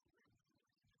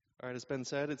All right, as Ben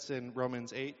said, it's in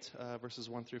Romans 8, verses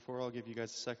 1 through 4. I'll give you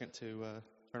guys a second to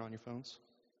turn on your phones.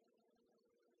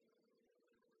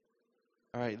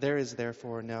 All right, there is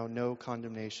therefore now no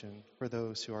condemnation for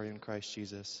those who are in Christ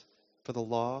Jesus. For the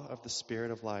law of the Spirit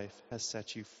of life has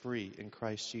set you free in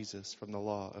Christ Jesus from the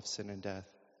law of sin and death.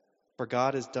 For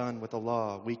God has done what the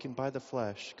law, weakened by the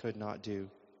flesh, could not do.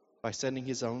 By sending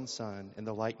his own Son in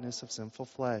the likeness of sinful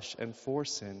flesh, and for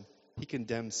sin, he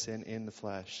condemned sin in the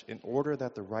flesh, in order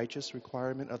that the righteous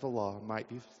requirement of the law might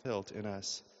be fulfilled in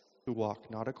us, who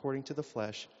walk not according to the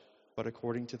flesh, but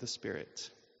according to the Spirit.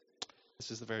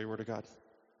 This is the very word of God.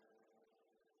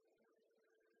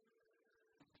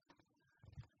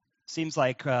 Seems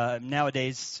like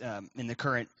nowadays, in the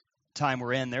current time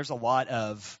we're in, there's a lot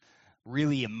of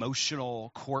really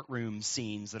emotional courtroom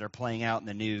scenes that are playing out in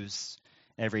the news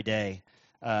every day.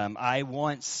 I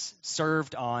once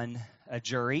served on a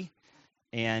jury,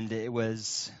 and it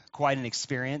was quite an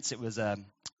experience. It was a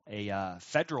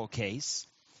federal case,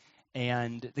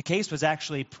 and the case was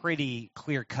actually pretty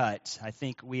clear-cut. I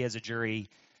think we as a jury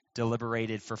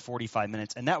deliberated for 45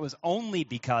 minutes, and that was only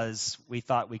because we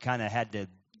thought we kind of had to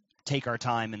take our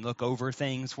time and look over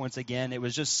things once again. It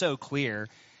was just so clear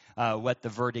what the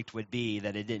verdict would be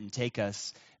that it didn't take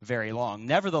us very long.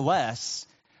 Nevertheless,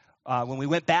 when we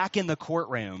went back in the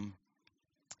courtroom,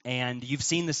 and you've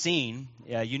seen the scene,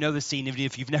 you know the scene, even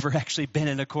if you've never actually been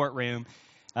in a courtroom,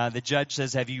 the judge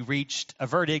says, "Have you reached a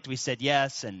verdict?" We said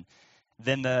yes, and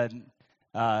then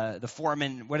the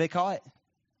foreman, what do they call it?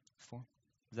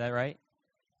 Is that right?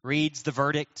 Reads the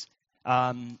verdict.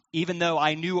 Even though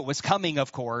I knew what was coming,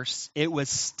 of course, it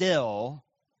was still,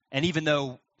 and even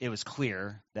though it was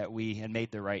clear that we had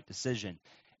made the right decision,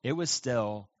 it was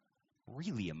still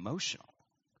really emotional.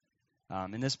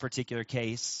 In this particular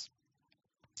case,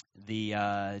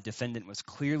 the defendant was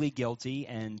clearly guilty,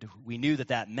 and we knew that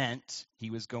that meant he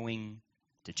was going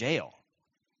to jail.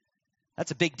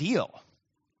 That's a big deal.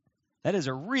 That is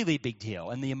a really big deal.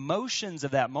 And the emotions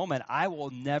of that moment, I will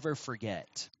never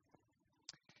forget.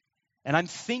 And I'm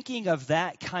thinking of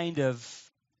that kind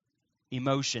of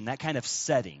emotion, that kind of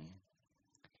setting,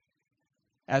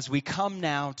 as we come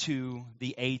now to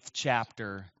the 8th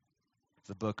chapter of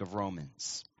the book of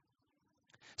Romans.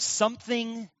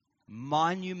 Something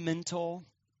monumental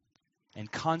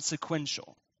and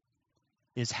consequential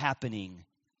is happening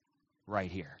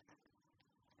right here.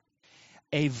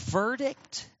 A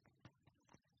verdict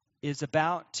is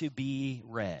about to be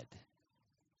read.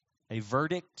 A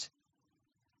verdict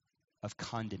of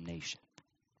condemnation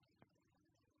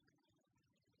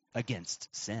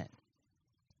against sin.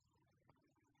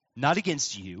 Not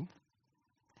against you.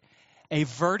 A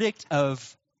verdict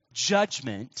of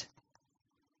judgment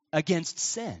against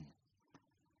sin.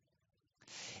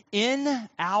 In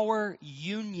our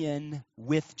union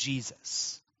with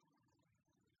Jesus,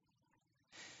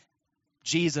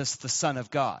 Jesus, the Son of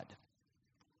God,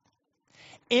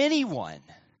 anyone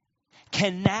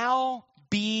can now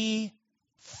be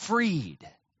freed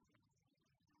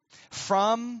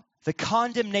from the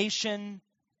condemnation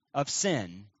of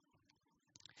sin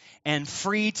and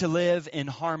free to live in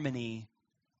harmony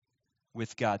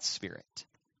with God's Spirit.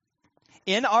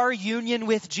 In our union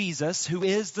with Jesus, who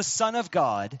is the Son of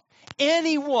God,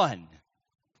 anyone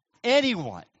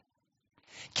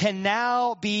can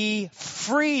now be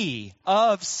free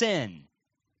of sin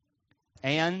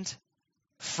and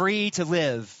free to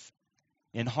live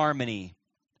in harmony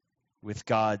with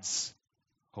God's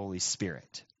Holy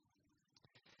Spirit.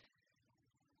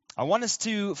 I want us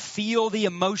to feel the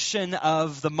emotion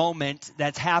of the moment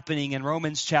that's happening in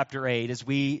Romans chapter 8 as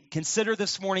we consider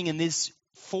this morning in these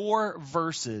 4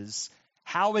 verses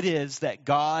how it is that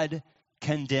God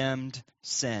condemned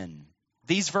sin.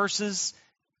 These verses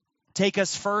take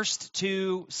us first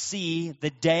to see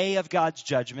the day of God's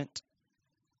judgment.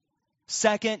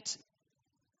 Second,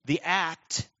 the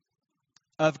act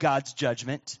of God's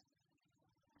judgment.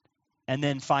 And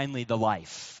then finally, the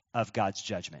life of God's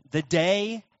judgment. The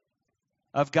day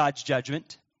of God's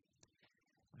judgment,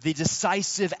 the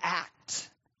decisive act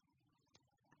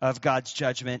of God's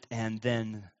judgment, and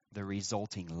then the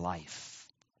resulting life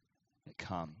that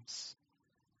comes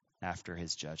after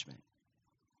his judgment.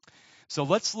 So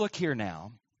let's look here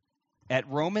now at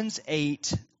Romans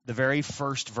 8, the very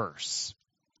first verse.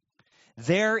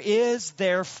 There is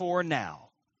therefore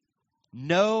now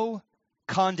no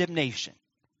condemnation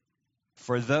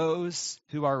for those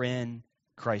who are in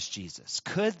Christ Jesus.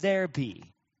 Could there be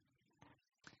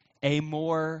a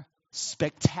more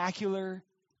spectacular,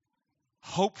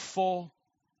 hopeful,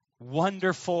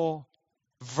 wonderful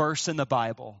verse in the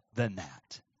Bible than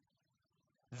that?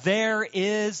 There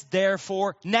is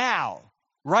therefore now,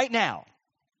 right now,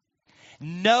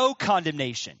 no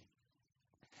condemnation.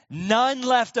 None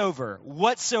left over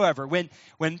whatsoever.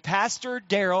 When Pastor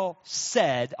Darrell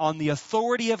said, on the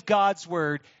authority of God's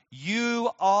word, you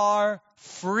are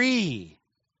free,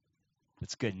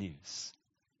 that's good news.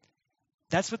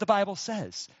 That's what the Bible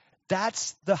says.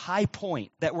 That's the high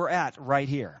point that we're at right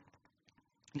here.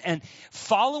 And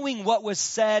following what was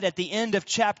said at the end of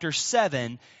chapter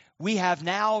 7, we have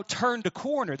now turned a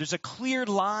corner. There's a clear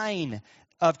line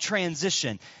of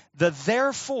transition. The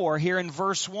therefore here in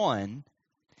verse 1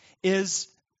 is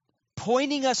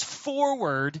pointing us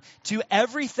forward to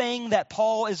everything that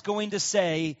Paul is going to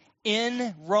say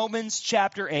in Romans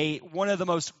chapter 8, one of the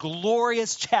most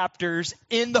glorious chapters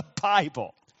in the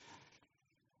Bible.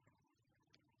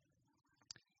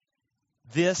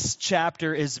 This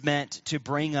chapter is meant to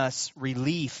bring us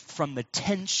relief from the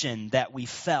tension that we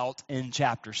felt in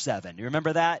chapter 7. You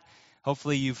remember that?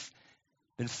 Hopefully you've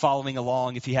been following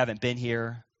along if you haven't been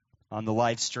here on the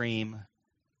live stream.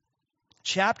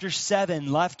 Chapter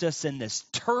 7 left us in this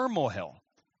turmoil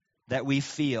that we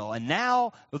feel. And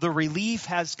now the relief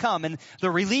has come. And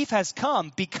the relief has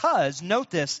come because,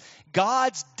 note this,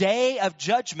 God's day of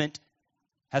judgment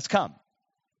has come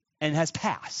and has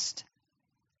passed.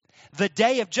 The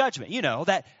day of judgment, you know,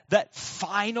 that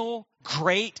final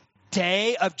great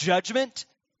day of judgment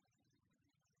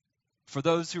for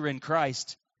those who are in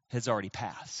Christ has already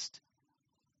passed.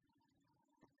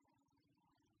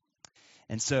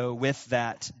 And so with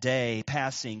that day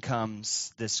passing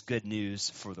comes this good news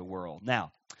for the world.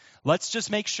 Now, let's just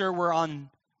make sure we're on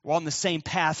the same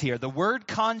path here. The word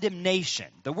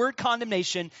condemnation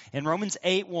in Romans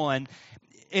 8:1,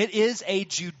 it is a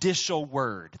judicial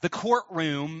word. The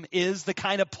courtroom is the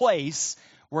kind of place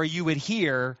where you would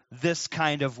hear this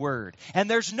kind of word. And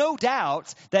there's no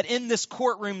doubt that in this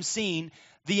courtroom scene,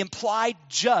 the implied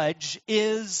judge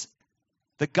is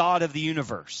the God of the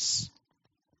universe.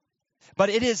 But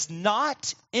it is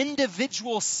not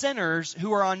individual sinners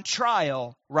who are on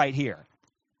trial right here.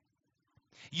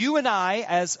 You and I,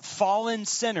 as fallen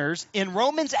sinners, in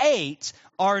Romans 8,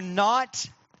 are not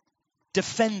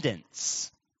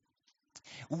defendants.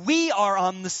 We are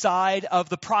on the side of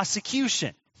the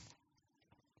prosecution.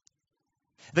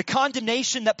 The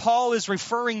condemnation that Paul is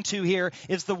referring to here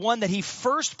is the one that he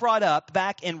first brought up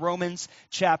back in Romans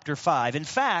chapter 5. In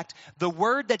fact, the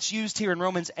word that's used here in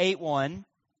Romans 8:1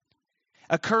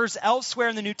 occurs elsewhere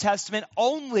in the New Testament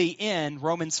only in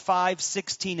Romans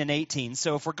 5:16 and 18.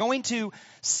 So if we're going to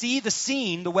see the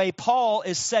scene the way Paul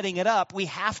is setting it up, we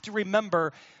have to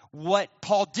remember what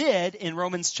Paul did in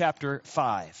Romans chapter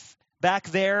 5. Back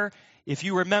there, if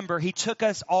you remember, he took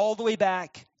us all the way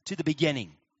back to the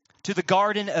beginning, to the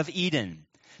Garden of Eden,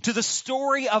 to the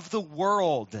story of the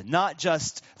world, not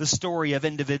just the story of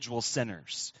individual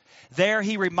sinners. There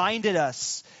he reminded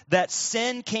us that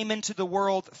sin came into the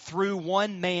world through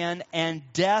one man and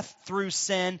death through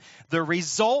sin. The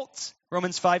result,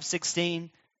 Romans 5:16,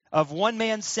 of one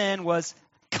man's sin was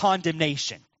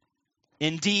condemnation.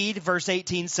 Indeed, verse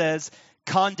 18 says,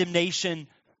 condemnation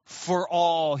for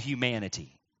all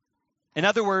humanity. In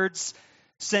other words,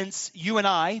 since you and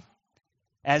I,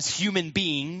 as human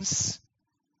beings,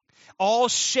 all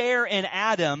share in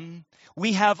Adam,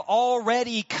 we have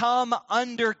already come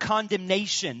under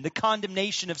condemnation, the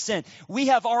condemnation of sin. We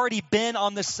have already been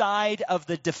on the side of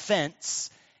the defense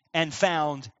and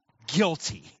found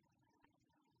guilty.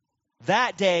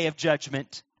 That day of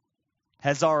judgment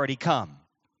has already come.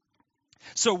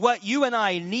 So what you and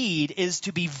I need is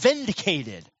to be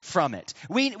vindicated from it.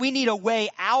 We need a way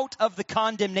out of the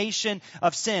condemnation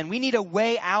of sin. We need a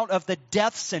way out of the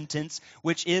death sentence,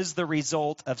 which is the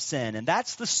result of sin. And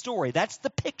that's the story. That's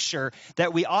the picture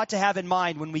that we ought to have in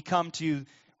mind when we come to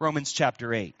Romans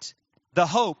chapter 8. The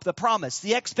hope, the promise,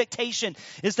 the expectation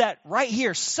is that right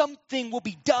here, something will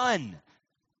be done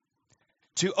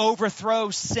to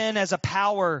overthrow sin as a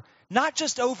power, not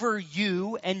just over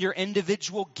you and your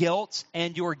individual guilt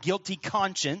and your guilty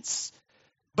conscience,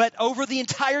 but over the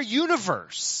entire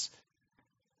universe.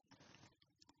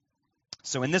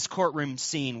 So in this courtroom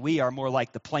scene, we are more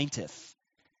like the plaintiff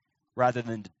rather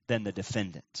than the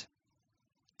defendant.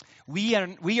 We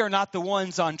are not the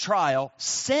ones on trial.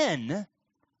 Sin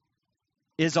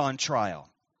is on trial.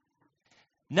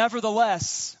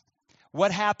 Nevertheless,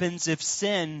 what happens if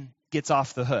sin gets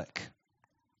off the hook?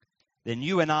 Then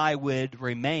you and I would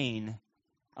remain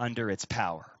under its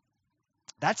power.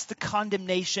 That's the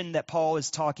condemnation that Paul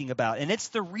is talking about. And it's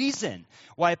the reason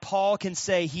why Paul can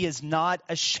say he is not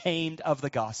ashamed of the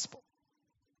gospel.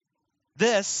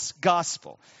 This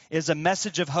gospel is a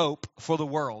message of hope for the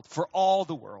world, for all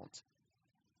the world.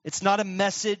 It's not a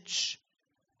message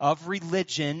of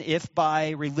religion, if by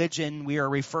religion we are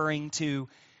referring to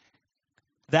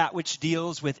that which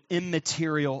deals with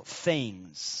immaterial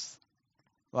things,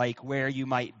 like where you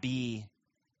might be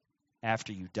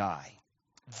after you die.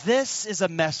 This is a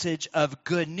message of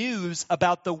good news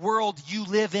about the world you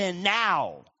live in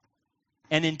now,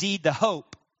 and indeed the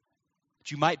hope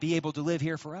that you might be able to live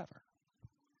here forever.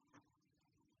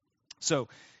 So,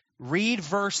 read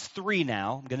verse 3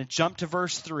 now. I'm going to jump to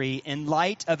verse 3 in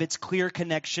light of its clear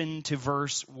connection to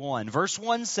verse 1. Verse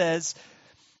 1 says,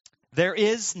 there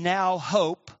is now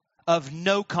hope of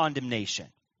no condemnation.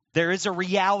 There is a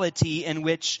reality in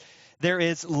which there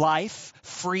is life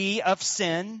free of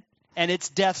sin and its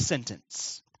death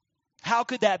sentence. How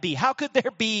could that be? How could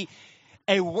there be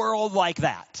a world like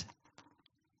that?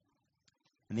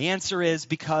 And the answer is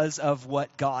because of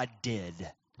what God did.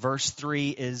 Verse 3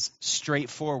 is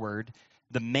straightforward.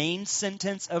 The main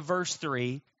sentence of verse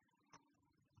 3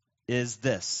 is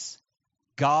this: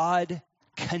 God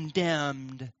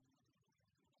condemned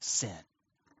sin.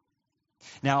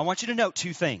 Now, I want you to note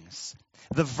two things.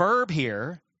 The verb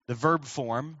here, the verb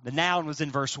form, the noun was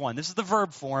in verse 1. This is the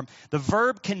verb form. The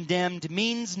verb condemned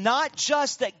means not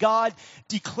just that God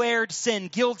declared sin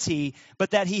guilty,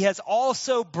 but that he has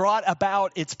also brought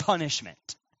about its punishment.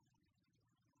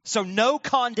 So no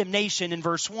condemnation in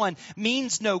verse 1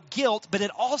 means no guilt, but it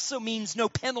also means no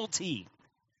penalty.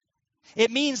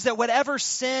 It means that whatever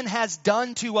sin has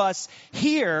done to us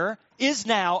here is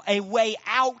now a way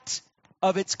out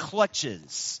of its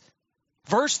clutches.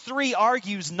 Verse 3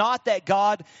 argues not that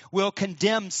God will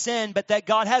condemn sin, but that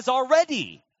God has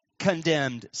already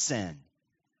condemned sin.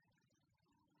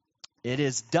 It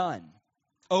is done,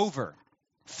 over,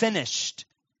 finished.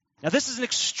 Now this is an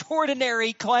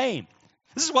extraordinary claim.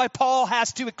 This is why Paul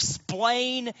has to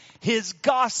explain his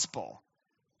gospel.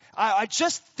 I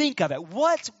just think of it.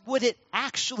 What would it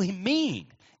actually mean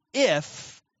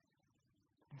if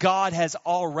God has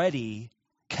already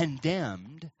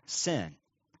condemned sin?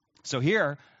 So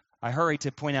here, I hurry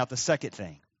to point out the second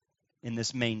thing in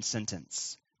this main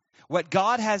sentence. What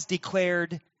God has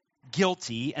declared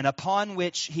guilty and upon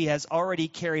which he has already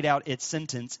carried out its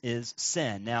sentence is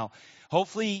sin. Now,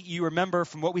 hopefully you remember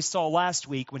from what we saw last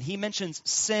week, when he mentions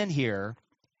sin here,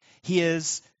 he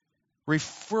is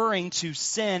referring to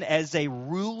sin as a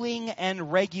ruling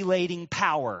and regulating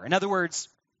power. In other words,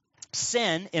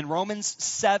 sin in Romans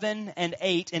 7 and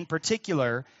 8 in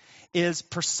particular is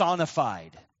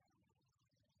personified.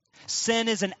 Sin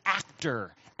is an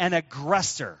actor, an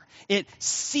aggressor. It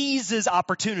seizes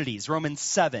opportunities, Romans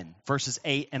 7 verses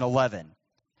 8 and 11.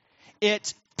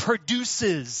 It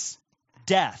produces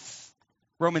death.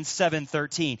 Romans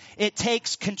 7:13. It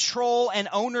takes control and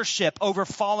ownership over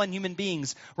fallen human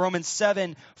beings. Romans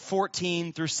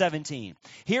 7:14 through 17.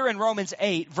 Here in Romans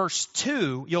 8, verse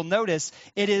 2, you'll notice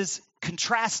it is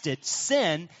contrasted.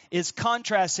 Sin is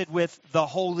contrasted with the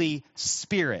Holy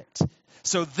Spirit.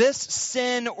 So this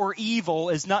sin or evil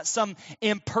is not some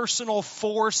impersonal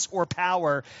force or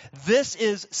power. This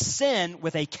is sin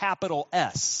with a capital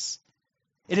S.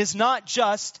 It is not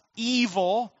just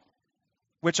evil,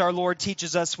 which our Lord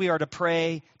teaches us we are to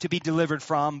pray to be delivered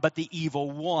from, but the evil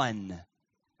one,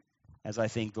 as I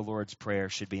think the Lord's Prayer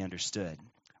should be understood.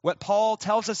 What Paul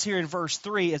tells us here in verse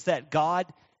 3 is that God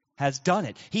has done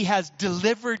it. He has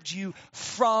delivered you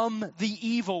from the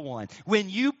evil one. When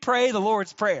you pray the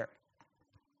Lord's Prayer,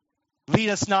 lead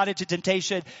us not into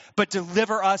temptation, but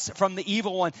deliver us from the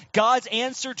evil one, God's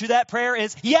answer to that prayer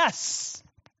is yes.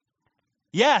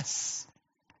 Yes.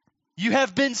 You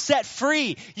have been set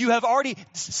free.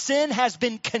 Sin has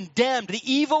been condemned. The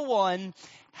evil one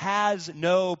has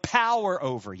no power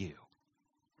over you.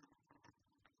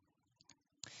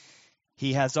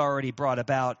 He has already brought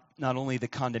about not only the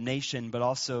condemnation, but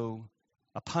also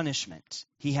a punishment.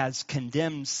 He has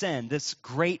condemned sin. This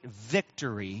great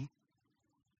victory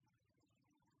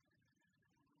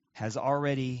has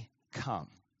already come.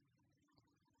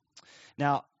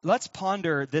 Now, let's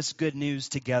ponder this good news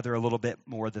together a little bit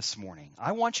more this morning.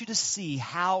 I want you to see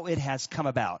how it has come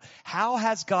about. How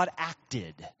has God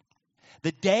acted?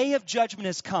 The day of judgment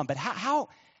has come, but how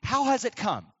has it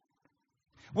come?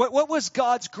 What was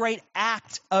God's great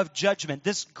act of judgment,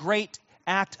 this great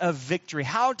act of victory?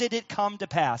 How did it come to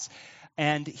pass?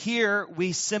 And here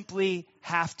we simply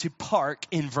have to park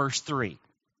in verse 3.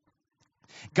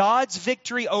 God's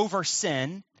victory over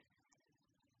sin,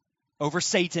 over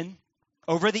Satan,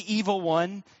 over the evil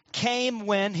one, came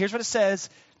when, here's what it says,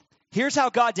 here's how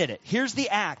God did it. Here's the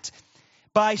act.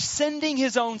 By sending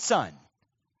his own son.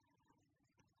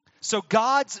 So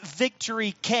God's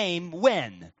victory came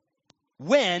when?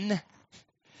 When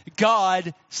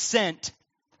God sent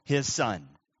his son.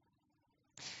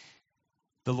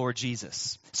 the Lord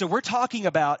Jesus. So we're talking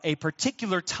about a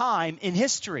particular time in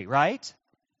history, right?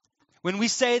 When we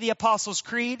say the Apostles'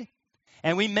 Creed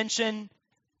and we mention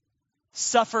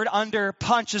suffered under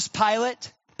Pontius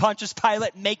Pilate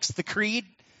makes the creed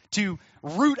to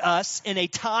root us in a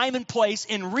time and place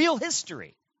in real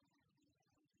history.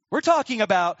 We're talking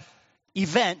about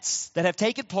events that have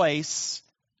taken place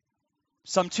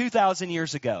some 2,000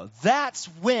 years ago. That's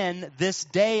when this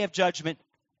day of judgment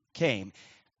came.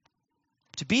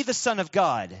 To be the Son of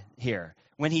God here,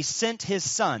 when he sent his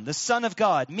Son, the Son of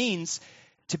God means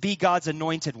to be God's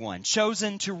anointed one,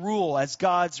 chosen to rule as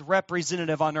God's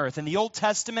representative on earth. In the Old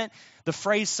Testament, the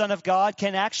phrase Son of God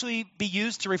can actually be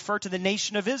used to refer to the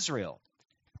nation of Israel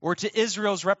or to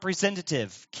Israel's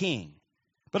representative king.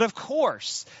 But of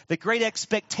course, the great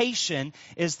expectation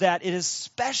is that it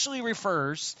especially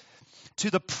refers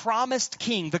to the promised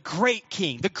king, the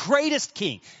greatest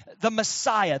king, the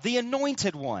Messiah, the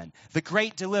anointed one, the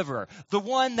great deliverer, the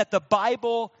one that the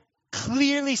Bible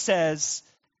clearly says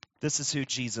this is who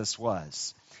Jesus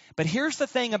was. But here's the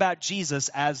thing about Jesus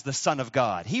as the Son of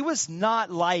God. He was not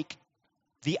like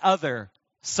the other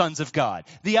sons of God,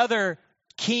 the other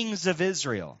kings of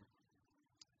Israel.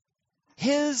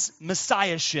 His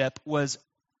messiahship was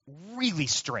really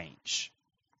strange.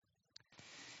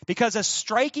 Because as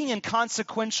striking and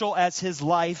consequential as his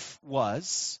life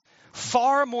was,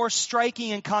 far more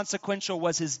striking and consequential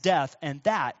was his death, and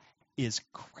that is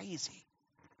crazy.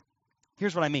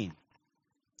 Here's what I mean.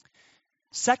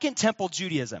 Second Temple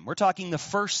Judaism, we're talking the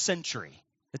first century,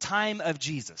 the time of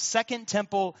Jesus. Second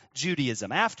Temple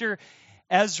Judaism. After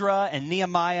Ezra and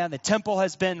Nehemiah, the temple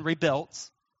has been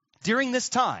rebuilt. During this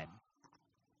time,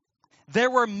 there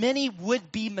were many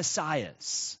would-be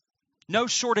messiahs. No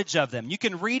shortage of them. You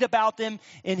can read about them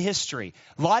in history.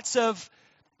 Lots of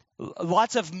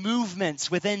movements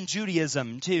within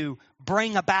Judaism to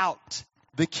bring about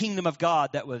the kingdom of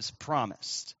God that was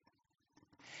promised.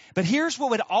 But here's what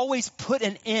would always put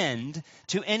an end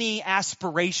to any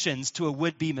aspirations to a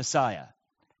would-be Messiah.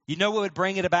 You know what would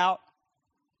bring it about?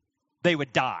 They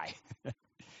would die.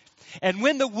 And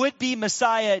when the would-be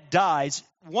Messiah dies,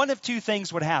 one of two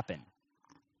things would happen.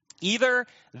 Either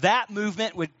that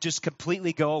movement would just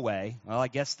completely go away. Well, I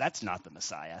guess that's not the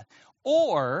Messiah.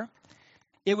 Or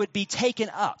it would be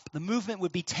taken up. The movement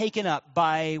would be taken up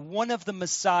by one of the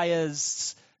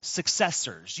Messiah's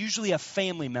successors, usually a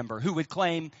family member who would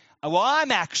claim, well,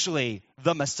 I'm actually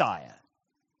the Messiah.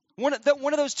 One of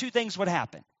those two things would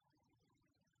happen.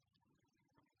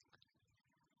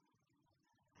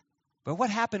 But what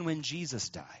happened when Jesus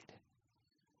died?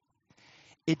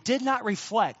 It did not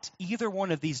reflect either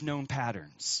one of these known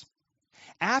patterns.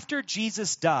 After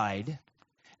Jesus died,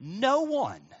 no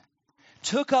one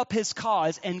took up his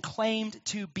cause and claimed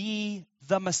to be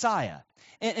the Messiah.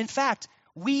 In fact,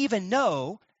 we even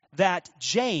know that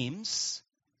James,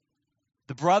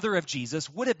 the brother of Jesus,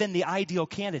 would have been the ideal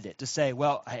candidate to say,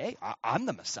 well, hey, I'm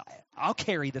the Messiah. I'll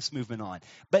carry this movement on.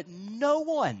 But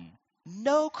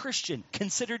no Christian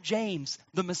considered James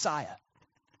the Messiah.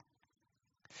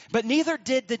 But neither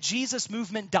did the Jesus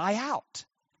movement die out.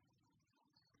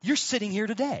 You're sitting here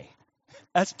today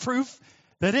as proof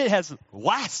that it has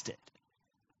lasted.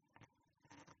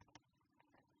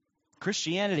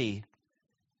 Christianity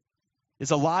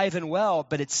is alive and well,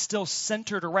 but it's still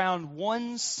centered around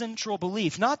one central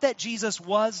belief. Not that Jesus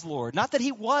was Lord, not that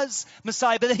he was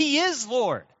Messiah, but that he is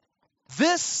Lord.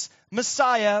 This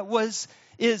Messiah was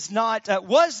not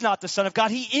the Son of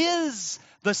God. He is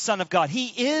the Son of God. He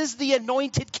is the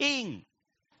anointed King.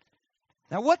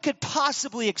 Now, what could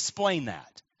possibly explain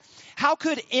that? How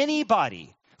could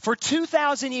anybody for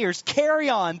 2,000 years carry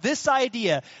on this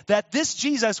idea that this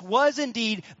Jesus was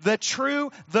indeed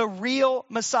the real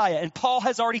Messiah? And Paul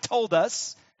has already told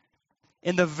us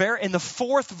in the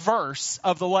fourth verse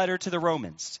of the letter to the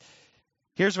Romans.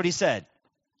 Here's what he said.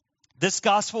 This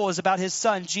gospel is about his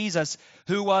son, Jesus,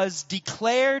 who was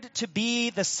declared to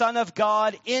be the Son of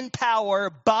God in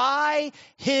power by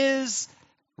his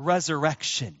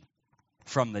resurrection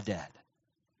from the dead.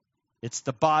 It's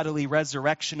the bodily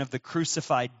resurrection of the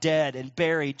crucified, dead, and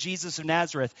buried Jesus of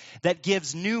Nazareth that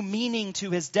gives new meaning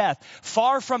to his death,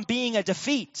 far from being a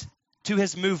defeat to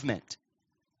his movement.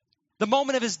 The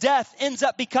moment of his death ends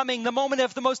up becoming the moment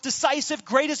of the most decisive,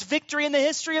 greatest victory in the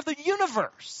history of the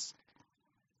universe.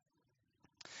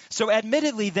 So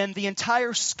admittedly, then, the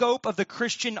entire scope of the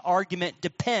Christian argument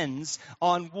depends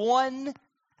on one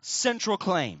central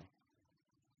claim: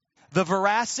 the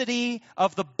veracity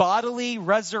of the bodily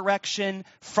resurrection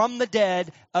from the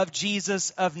dead of Jesus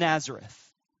of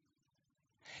Nazareth.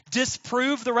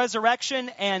 Disprove the resurrection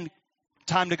and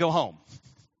time to go home.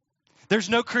 There's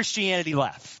no Christianity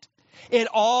left. It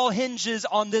all hinges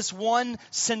on this one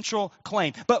central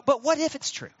claim. But what if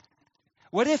it's true?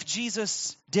 What if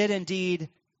Jesus did indeed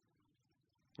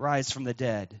rise from the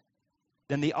dead?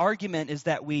 Then the argument is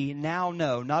that we now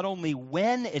know not only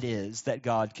when it is that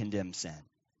God condemned sin,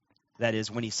 that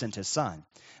is, when he sent his son,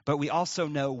 but we also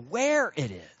know where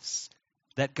it is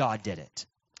that God did it.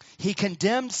 He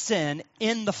condemned sin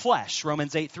in the flesh,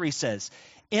 Romans 8:3 says.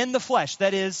 In the flesh,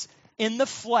 that is, in the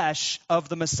flesh of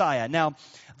the Messiah. Now,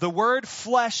 the word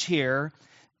flesh here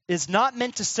is not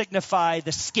meant to signify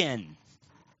the skin,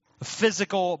 the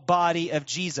physical body of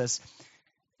Jesus.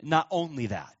 Not only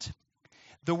that.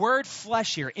 The word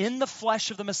flesh here, in the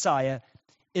flesh of the Messiah,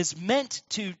 is meant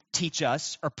to teach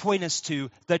us or point us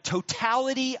to the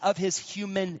totality of his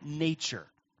human nature.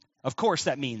 Of course,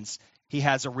 that means he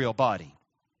has a real body.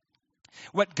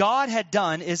 What God had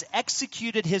done is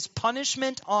executed his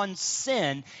punishment on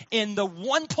sin in the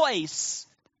one place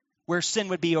where sin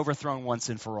would be overthrown once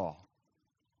and for all,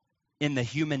 in the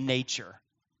human nature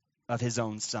of his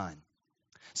own son.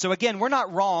 So again, we're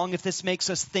not wrong if this makes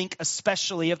us think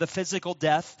especially of the physical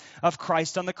death of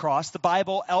Christ on the cross. The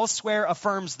Bible elsewhere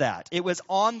affirms that. It was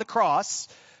on the cross,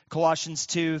 Colossians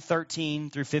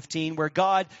 2:13-15, where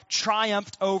God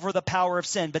triumphed over the power of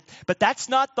sin. But that's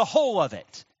not the whole of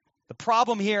it. The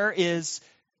problem here is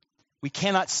we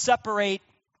cannot separate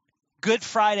Good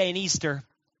Friday and Easter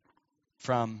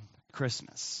from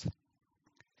Christmas.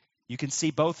 You can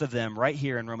see both of them right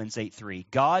here in Romans 8:3.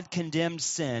 God condemned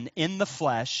sin in the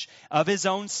flesh of his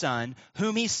own son,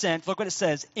 whom he sent, look what it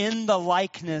says, in the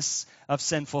likeness of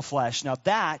sinful flesh. Now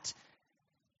that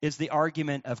is the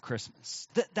argument of Christmas.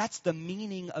 That's the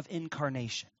meaning of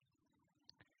incarnation.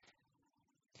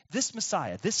 This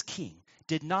Messiah, this king,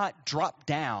 did not drop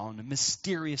down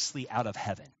mysteriously out of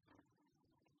heaven.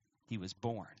 He was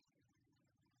born,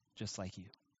 just like you.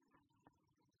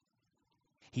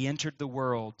 He entered the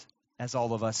world as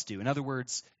all of us do. In other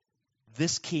words,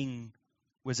 this king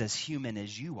was as human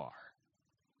as you are.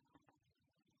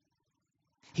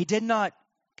 He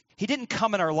didn't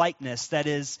come in our likeness, that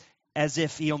is, as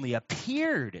if he only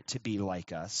appeared to be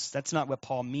like us. That's not what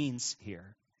Paul means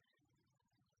here.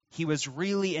 He was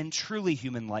really and truly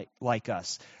human like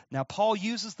us. Now, Paul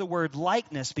uses the word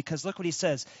likeness because look what he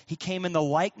says. He came in the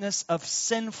likeness of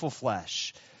sinful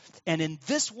flesh. And in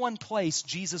this one place,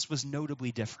 Jesus was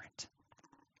notably different.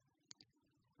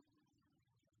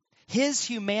 His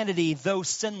humanity, though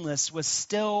sinless, was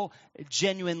still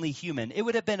genuinely human. It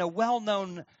would have been a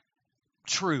well-known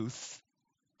truth,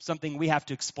 something we have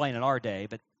to explain in our day,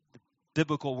 but the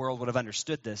biblical world would have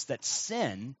understood this, that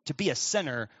sin, to be a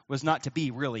sinner, was not to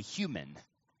be really human.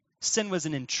 Sin was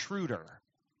an intruder.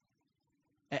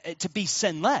 To be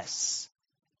sinless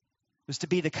was to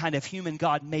be the kind of human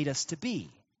God made us to be.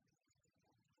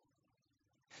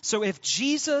 So if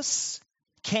Jesus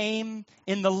came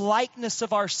in the likeness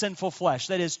of our sinful flesh,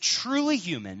 that is truly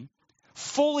human,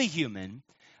 fully human,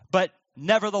 but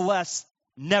nevertheless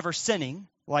never sinning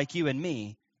like you and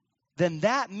me, then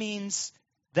that means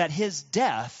that his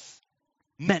death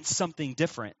meant something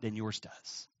different than yours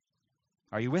does.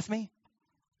 Are you with me?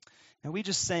 Now, we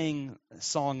just sang a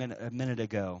song a minute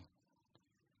ago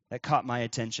that caught my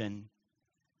attention.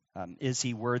 Is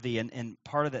he worthy? And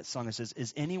part of that song it says,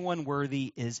 is anyone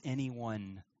worthy? Is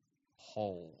anyone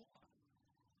whole?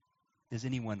 Is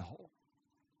anyone whole?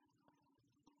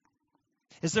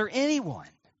 Is there anyone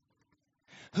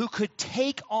who could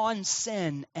take on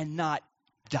sin and not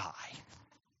die?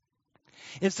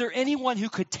 Is there anyone who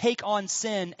could take on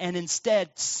sin and instead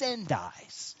sin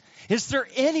dies? Is there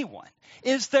anyone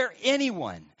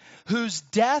whose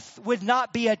death would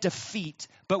not be a defeat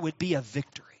but would be a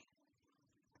victory?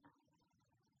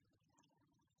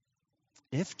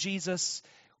 If Jesus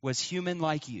was human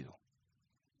like you,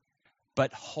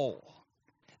 but whole,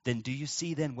 then do you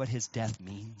see then what his death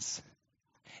means?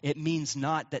 It means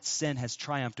not that sin has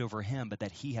triumphed over him, but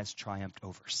that he has triumphed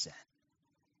over sin.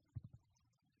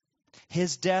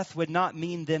 His death would not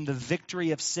mean then the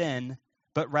victory of sin,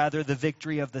 but rather the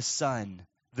victory of the Son,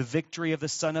 the victory of the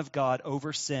Son of God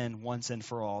over sin once and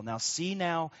for all. Now see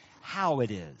now how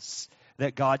it is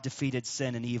that God defeated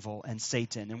sin and evil and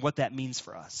Satan and what that means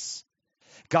for us.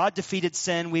 God defeated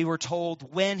sin, we were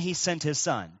told, when he sent his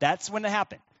son. That's when it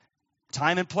happened.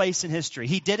 Time and place in history.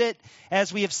 He did it,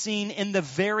 as we have seen, in the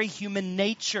very human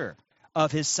nature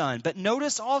of his son. But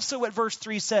notice also what verse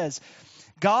 3 says.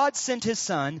 God sent his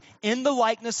son in the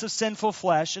likeness of sinful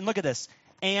flesh, and look at this,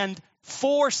 and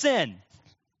for sin.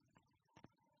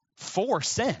 For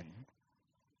sin.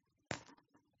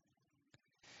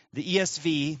 The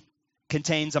ESV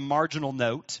contains a marginal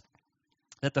note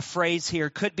that the phrase here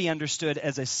could be understood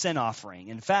as a sin offering.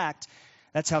 In fact,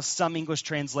 That's how some English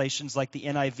translations like the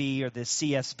NIV or the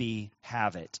CSB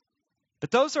have it.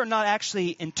 But those are not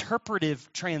actually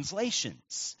interpretive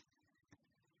translations.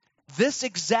 This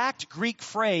exact Greek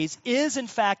phrase is, in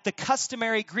fact, the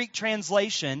customary Greek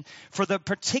translation for the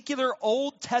particular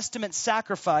Old Testament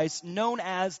sacrifice known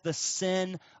as the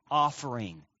sin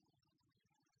offering.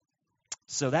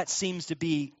 So that seems to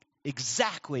be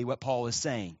exactly what Paul is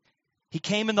saying. He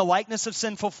came in the likeness of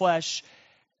sinful flesh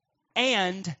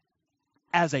and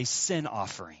as a sin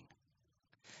offering.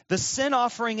 The sin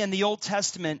offering in the Old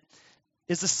Testament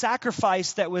is a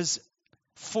sacrifice that was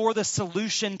for the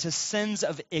solution to sins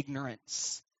of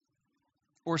ignorance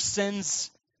or sins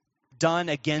done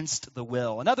against the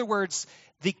will. In other words,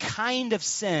 the kind of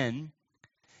sin,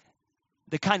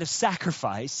 the kind of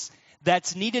sacrifice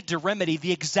that's needed to remedy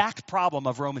the exact problem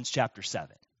of Romans chapter 7.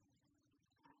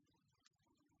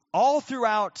 All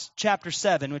throughout chapter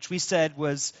 7, which we said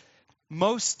was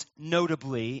most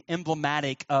notably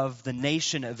emblematic of the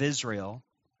nation of Israel,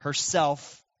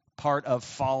 herself part of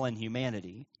fallen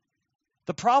humanity,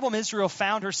 the problem Israel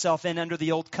found herself in under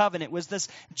the Old Covenant was this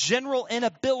general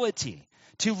inability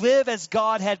to live as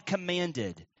God had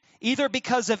commanded, either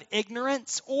because of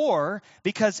ignorance or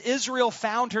because Israel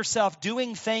found herself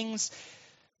doing things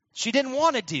she didn't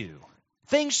want to do,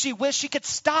 things she wished she could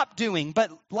stop doing,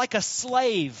 but like a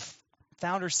slave,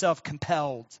 found herself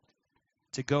compelled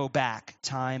to go back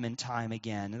time and time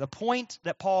again. And the point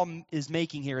that Paul is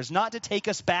making here is not to take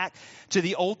us back to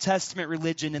the Old Testament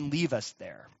religion and leave us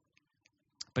there,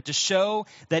 but to show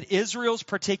that Israel's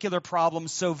particular problem,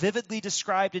 so vividly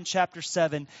described in chapter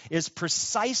 7, is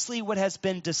precisely what has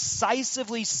been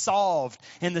decisively solved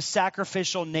in the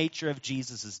sacrificial nature of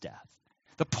Jesus' death.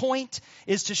 The point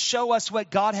is to show us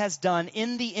what God has done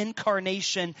in the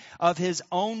incarnation of his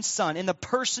own Son, in the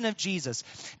person of Jesus.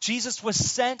 Jesus was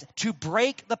sent to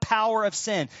break the power of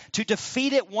sin, to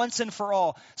defeat it once and for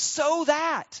all, so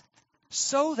that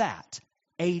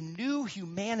a new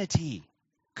humanity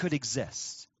could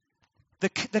exist.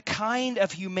 The kind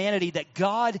of humanity that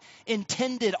God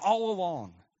intended all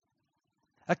along.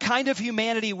 A kind of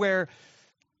humanity where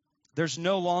there's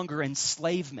no longer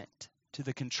enslavement to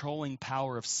the controlling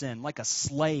power of sin, like a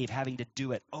slave having to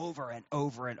do it over and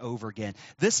over and over again.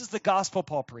 This is the gospel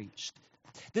Paul preached.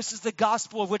 This is the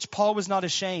gospel of which Paul was not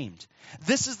ashamed.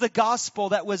 This is the gospel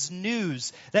that was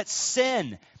news, that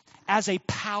sin as a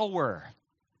power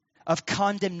of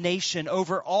condemnation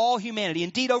over all humanity,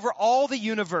 indeed over all the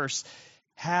universe,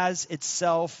 has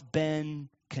itself been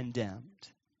condemned.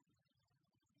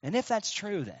 And if that's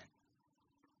true,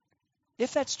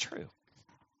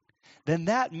 then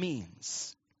that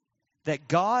means that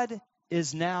God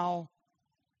is now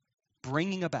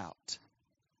bringing about,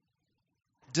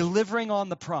 delivering on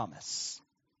the promise,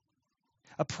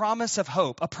 a promise of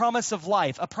hope, a promise of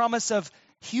life, a promise of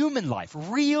human life,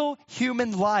 real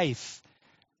human life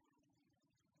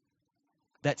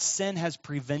that sin has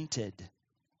prevented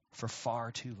for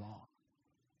far too long.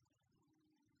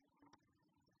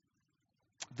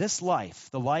 This life,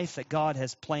 the life that God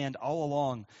has planned all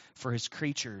along for his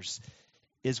creatures,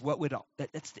 is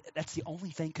that's the only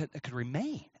thing that could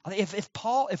remain. If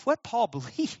what Paul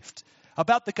believed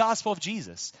about the gospel of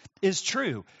Jesus is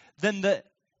true, then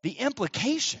the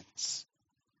implications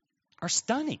are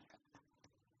stunning.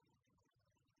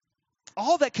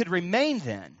 All that could remain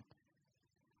then,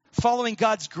 following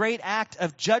God's great act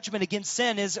of judgment against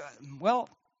sin, is,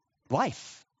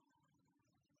 life.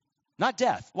 Not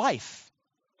death, life.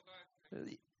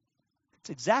 That's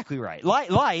exactly right.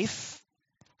 Life,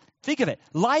 think of it,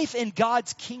 life in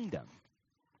God's kingdom.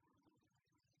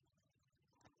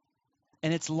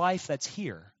 And it's life that's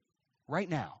here, right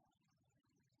now,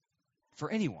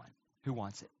 for anyone who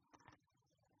wants it.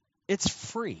 It's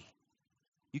free.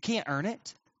 You can't earn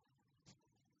it.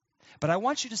 But I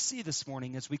want you to see this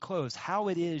morning as we close how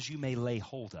it is you may lay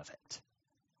hold of it.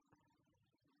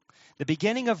 The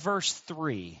beginning of verse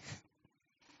 3.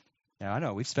 Now, I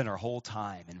know we've spent our whole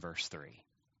time in verse 3.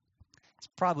 It's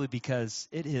probably because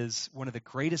it is one of the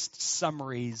greatest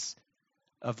summaries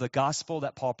of the gospel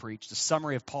that Paul preached, a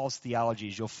summary of Paul's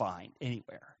theologies you'll find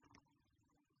anywhere.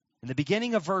 And the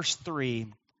beginning of verse 3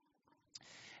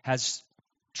 has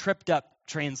tripped up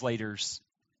translators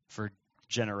for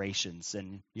generations.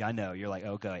 And yeah, I know, you're like,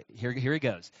 okay, here he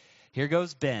goes. Here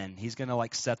goes Ben. He's going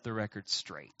to set the record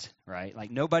straight, right?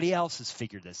 Like nobody else has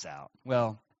figured this out.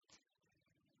 Well,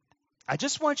 I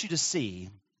just want you to see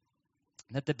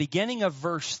that the beginning of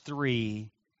verse 3,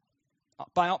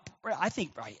 I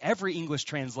think every English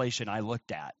translation I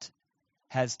looked at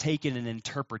has taken an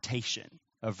interpretation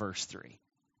of verse 3.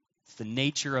 It's the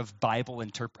nature of Bible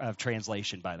of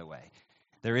translation, by the way.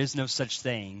 There is no such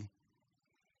thing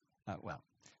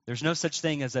There's no such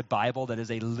thing as a Bible that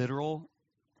is a literal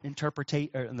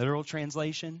literal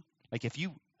translation. Like if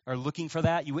you are looking for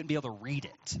that, you wouldn't be able to read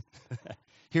it.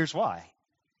 Here's why.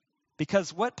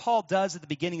 Because what Paul does at the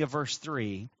beginning of verse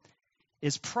 3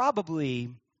 is probably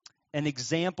an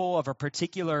example of a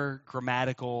particular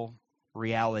grammatical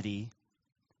reality,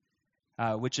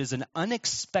 which is an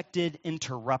unexpected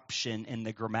interruption in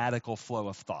the grammatical flow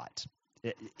of thought.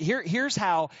 Here's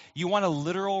how you want a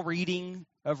literal reading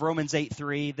of Romans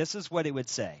 8:3. This is what it would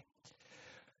say.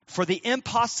 For the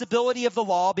impossibility of the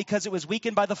law, because it was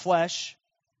weakened by the flesh,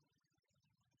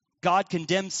 God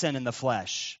condemned sin in the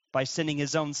flesh by sending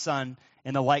his own son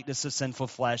in the likeness of sinful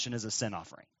flesh and as a sin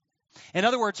offering. In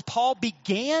other words, Paul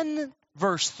began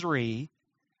verse 3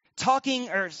 talking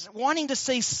or wanting to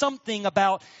say something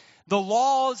about the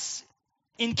law's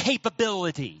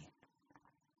incapability.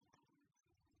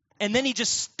 And then he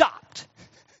just stopped.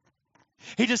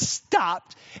 He just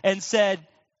stopped and said,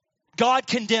 God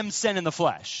condemned sin in the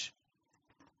flesh.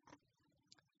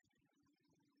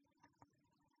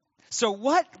 So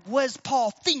what was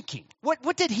Paul thinking?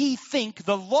 What did he think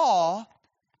the law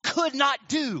could not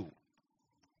do?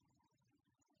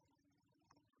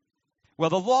 Well,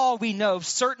 the law we know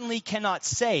certainly cannot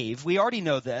save. We already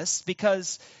know this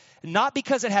not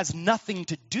because it has nothing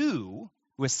to do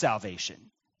with salvation,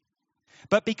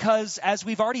 but because, as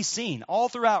we've already seen all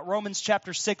throughout Romans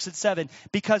chapter 6 and 7,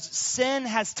 because sin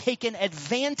has taken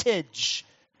advantage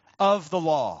of the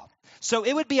law. So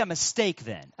it would be a mistake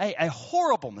then, a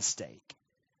horrible mistake,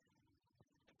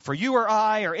 for you or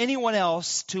I or anyone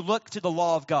else to look to the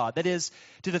law of God, that is,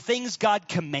 to the things God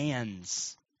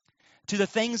commands, to the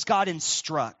things God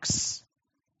instructs,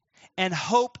 and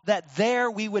hope that there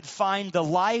we would find the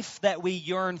life that we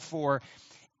yearn for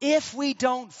if we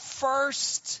don't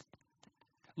first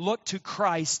look to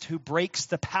Christ who breaks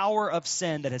the power of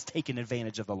sin that has taken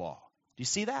advantage of the law. Do you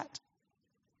see that?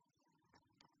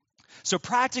 So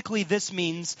practically this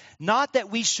means not that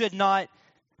we should not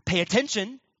pay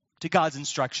attention to God's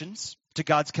instructions, to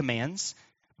God's commands,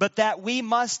 but that we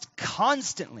must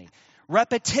constantly,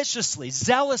 repetitiously,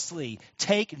 zealously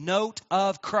take note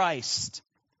of Christ.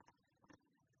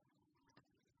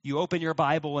 You open your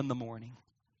Bible in the morning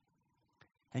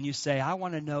and you say, I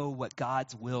want to know what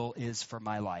God's will is for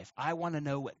my life. I want to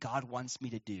know what God wants me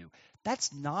to do.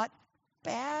 That's not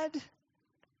bad,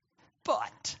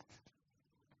 but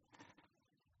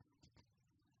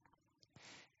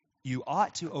you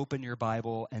ought to open your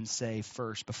Bible and say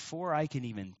first, before I can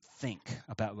even think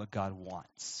about what God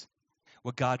wants,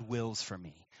 what God wills for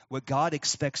me, what God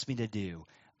expects me to do,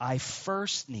 I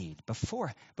first need,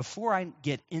 before I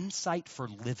get insight for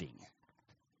living,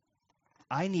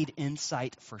 I need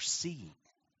insight for seeing.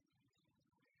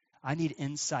 I need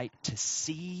insight to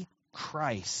see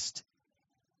Christ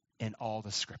in all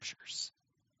the scriptures.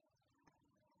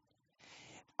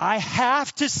 I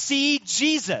have to see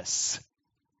Jesus.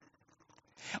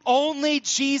 Only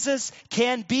Jesus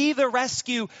can be the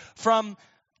rescue from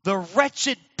the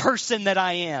wretched person that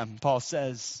I am, Paul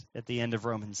says at the end of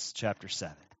Romans chapter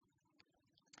 7.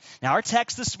 Now, our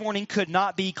text this morning could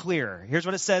not be clearer. Here's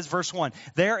what it says, verse 1.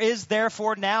 There is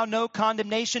therefore now no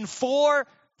condemnation for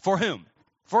whom?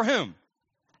 For whom?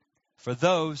 For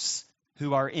those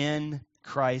who are in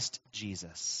Christ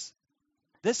Jesus.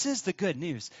 This is the good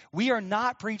news. We are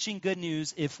not preaching good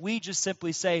news if we just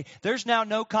simply say, there's now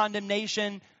no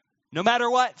condemnation, no matter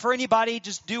what, for anybody,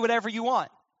 just do whatever you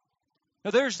want. No,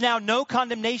 there's now no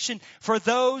condemnation for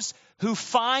those who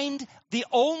find the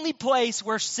only place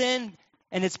where sin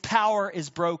and its power is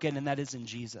broken, and that is in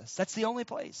Jesus. That's the only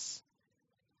place.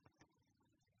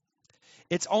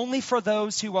 It's only for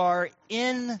those who are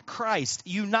in Christ,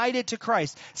 united to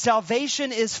Christ.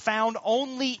 Salvation is found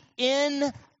only in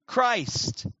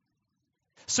Christ.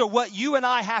 So what you and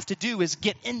I have to do is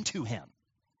get into him.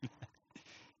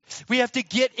 We have to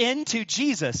get into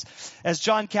Jesus. As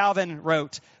John Calvin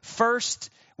wrote, first,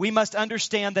 we must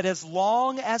understand that as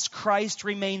long as Christ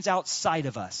remains outside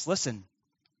of us, listen,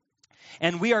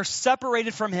 and we are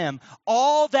separated from him,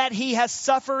 all that he has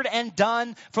suffered and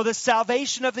done for the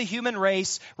salvation of the human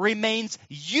race remains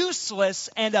useless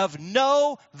and of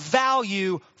no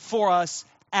value for us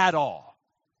at all.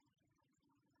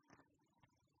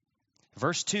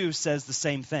 Verse 2 says the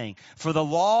same thing. For the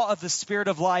law of the Spirit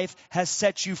of life has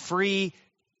set you free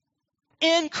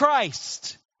in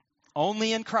Christ,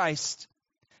 only in Christ,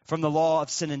 from the law of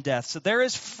sin and death. So there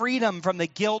is freedom from the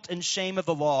guilt and shame of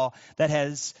the law that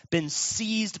has been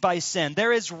seized by sin.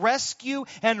 There is rescue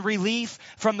and relief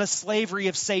from the slavery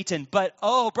of Satan. But,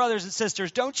 oh, brothers and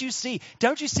sisters, don't you see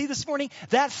this morning?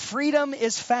 That freedom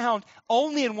is found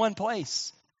only in one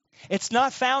place. It's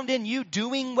not found in you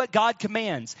doing what God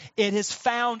commands. It is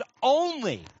found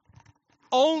only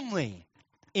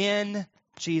in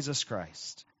Jesus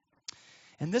Christ.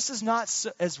 And this is not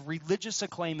as religious a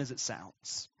claim as it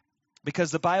sounds.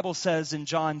 Because the Bible says in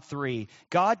John 3,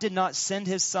 God did not send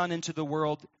his Son into the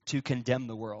world to condemn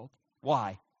the world.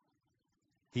 Why?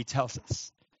 He tells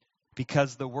us.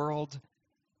 Because the world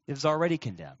is already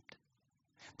condemned.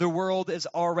 The world is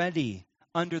already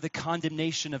under the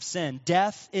condemnation of sin.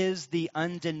 Death is the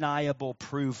undeniable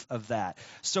proof of that.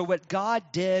 So what God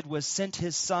did was sent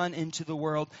his Son into the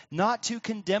world, not to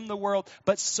condemn the world,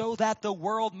 but so that the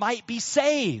world might be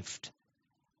saved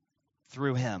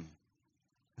through him.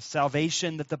 The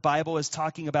salvation that the Bible is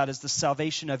talking about is the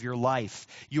salvation of your life,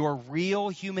 your real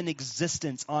human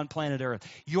existence on planet Earth.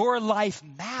 Your life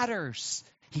matters.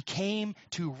 He came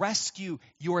to rescue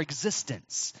your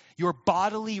existence, your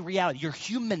bodily reality, your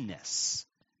humanness.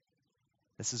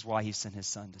 This is why he sent his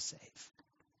Son to save.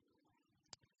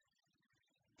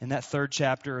 In that third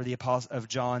chapter of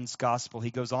John's Gospel,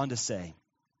 he goes on to say,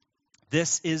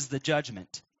 this is the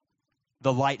judgment.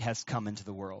 The light has come into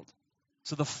the world.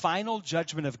 So the final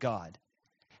judgment of God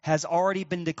has already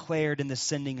been declared in the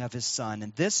sending of his Son.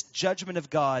 And this judgment of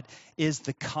God is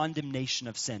the condemnation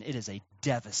of sin. It is a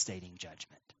devastating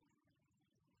judgment.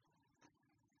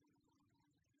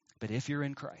 But if you're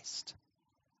in Christ,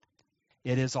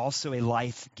 it is also a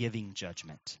life-giving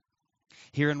judgment.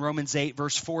 Here in Romans 8,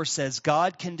 verse 4 says,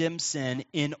 God condemns sin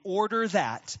in order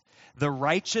that the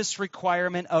righteous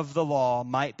requirement of the law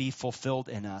might be fulfilled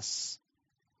in us.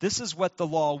 This is what the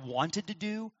law wanted to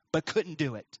do, but couldn't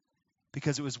do it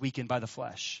because it was weakened by the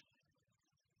flesh.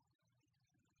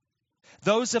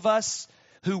 Those of us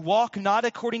who walk not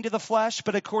according to the flesh,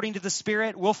 but according to the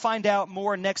Spirit, we'll find out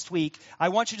more next week. I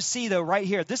want you to see, though, right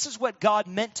here, this is what God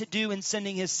meant to do in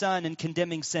sending his Son and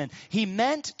condemning sin. He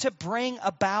meant to bring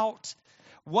about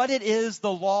what it is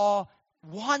the law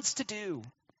wants to do,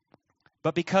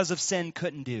 but because of sin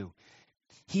couldn't do.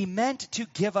 He meant to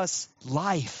give us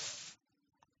life.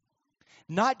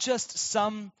 Not just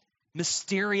some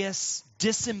mysterious,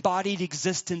 disembodied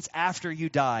existence after you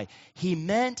die. He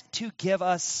meant to give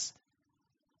us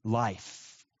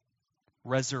life,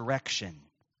 resurrection,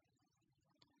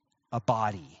 a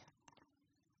body.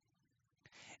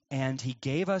 And he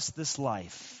gave us this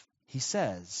life, he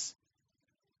says,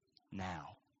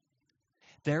 now.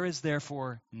 There is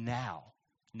therefore now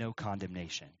no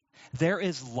condemnation. There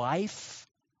is life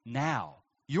now.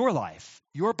 Your life,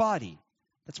 your body.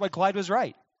 That's why Clyde was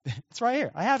right. It's right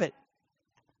here. I have it.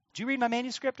 Did you read my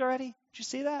manuscript already? Did you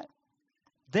see that?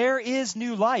 There is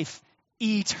new life,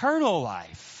 eternal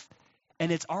life.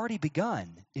 And it's already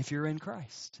begun if you're in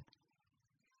Christ.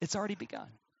 It's already begun.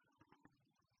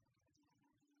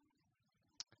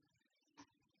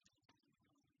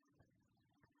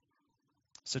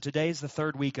 So today is the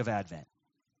third week of Advent.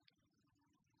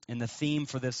 And the theme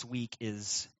for this week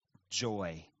is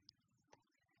joy.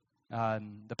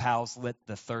 The pals lit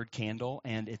the third candle,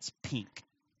 and it's pink.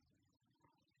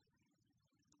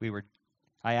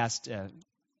 I asked a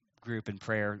group in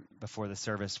prayer before the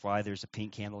service why there's a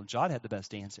pink candle, and John had the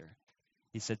best answer.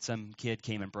 He said some kid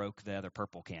came and broke the other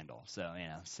purple candle. So,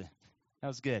 that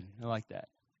was good. I like that.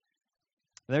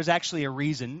 There's actually a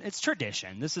reason. It's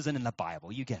tradition. This isn't in the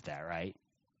Bible. You get that, right?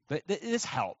 But this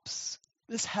helps.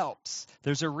 This helps.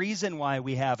 There's a reason why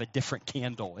we have a different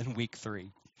candle in week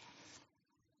 3.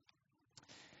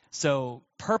 So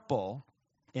purple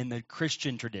in the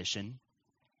Christian tradition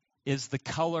is the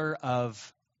color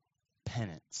of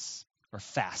penance or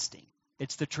fasting.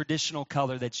 It's the traditional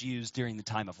color that's used during the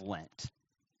time of Lent,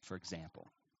 for example.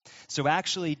 So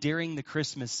actually during the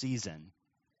Christmas season,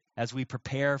 as we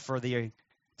prepare for the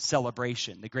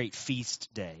celebration, the great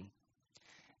feast day,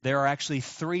 there are actually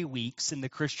 3 weeks in the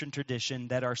Christian tradition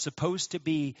that are supposed to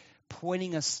be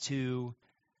pointing us to,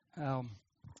 I don't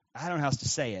know how else to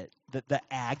say it, the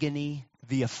agony,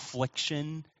 the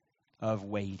affliction of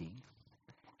waiting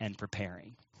and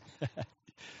preparing.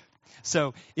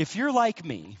 So if you're like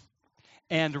me,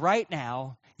 and right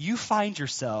now you find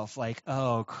yourself like,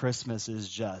 oh, Christmas is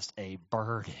just a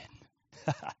burden.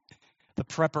 The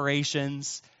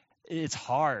preparations, it's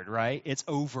hard, right? It's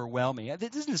overwhelming.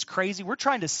 Isn't this crazy? We're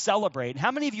trying to celebrate.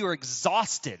 How many of you are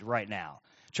exhausted right now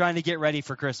trying to get ready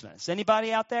for Christmas?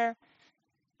 Anybody out there?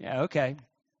 Yeah, okay.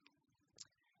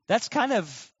 That's kind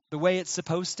of the way it's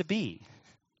supposed to be.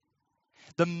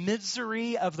 The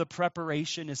misery of the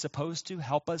preparation is supposed to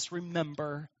help us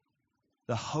remember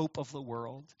the hope of the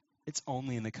world. It's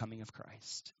only in the coming of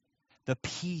Christ. The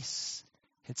peace,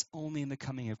 it's only in the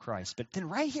coming of Christ. But then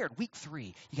right here at week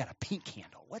 3, you got a pink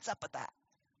candle. What's up with that?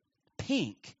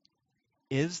 Pink.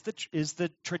 is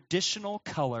the traditional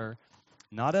color,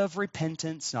 not of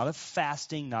repentance, not of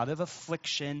fasting, not of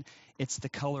affliction. It's the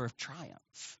color of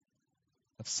triumph,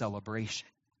 of celebration.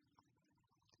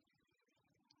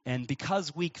 And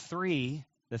because week 3,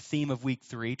 the theme of week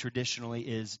 3 traditionally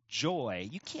is joy,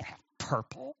 you can't have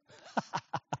purple.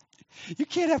 You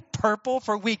can't have purple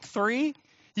for week 3.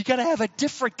 You got to have a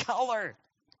different color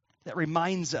that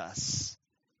reminds us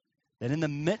that in the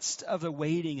midst of the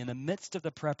waiting, in the midst of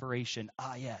the preparation,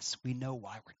 yes, we know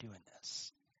why we're doing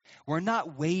this. We're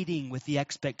not waiting with the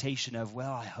expectation of,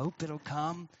 well, I hope it'll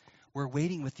come. We're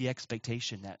waiting with the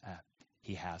expectation that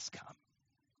he has come.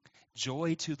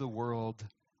 Joy to the world,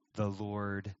 the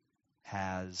Lord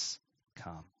has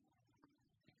come.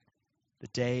 The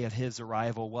day of his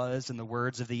arrival was, in the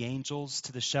words of the angels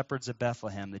to the shepherds of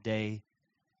Bethlehem, the day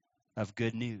of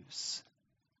good news,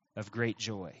 of great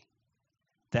joy,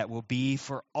 that will be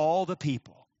for all the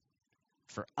people.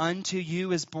 For unto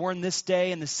you is born this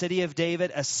day in the city of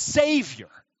David a Savior,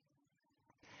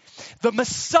 the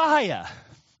Messiah,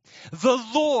 the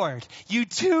Lord. You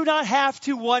do not have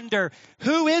to wonder,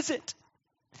 who is it?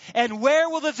 And where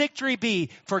will the victory be?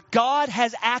 For God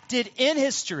has acted in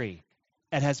history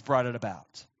and has brought it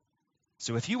about.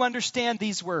 So if you understand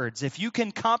these words, if you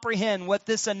can comprehend what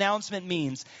this announcement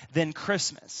means, then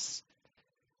Christmas,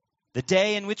 the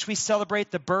day in which we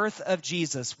celebrate the birth of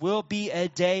Jesus, will be a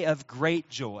day of great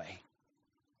joy,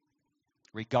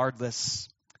 regardless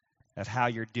of how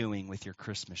you're doing with your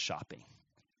Christmas shopping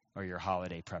or your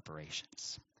holiday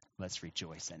preparations. Let's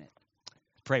rejoice in it.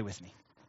 Pray with me.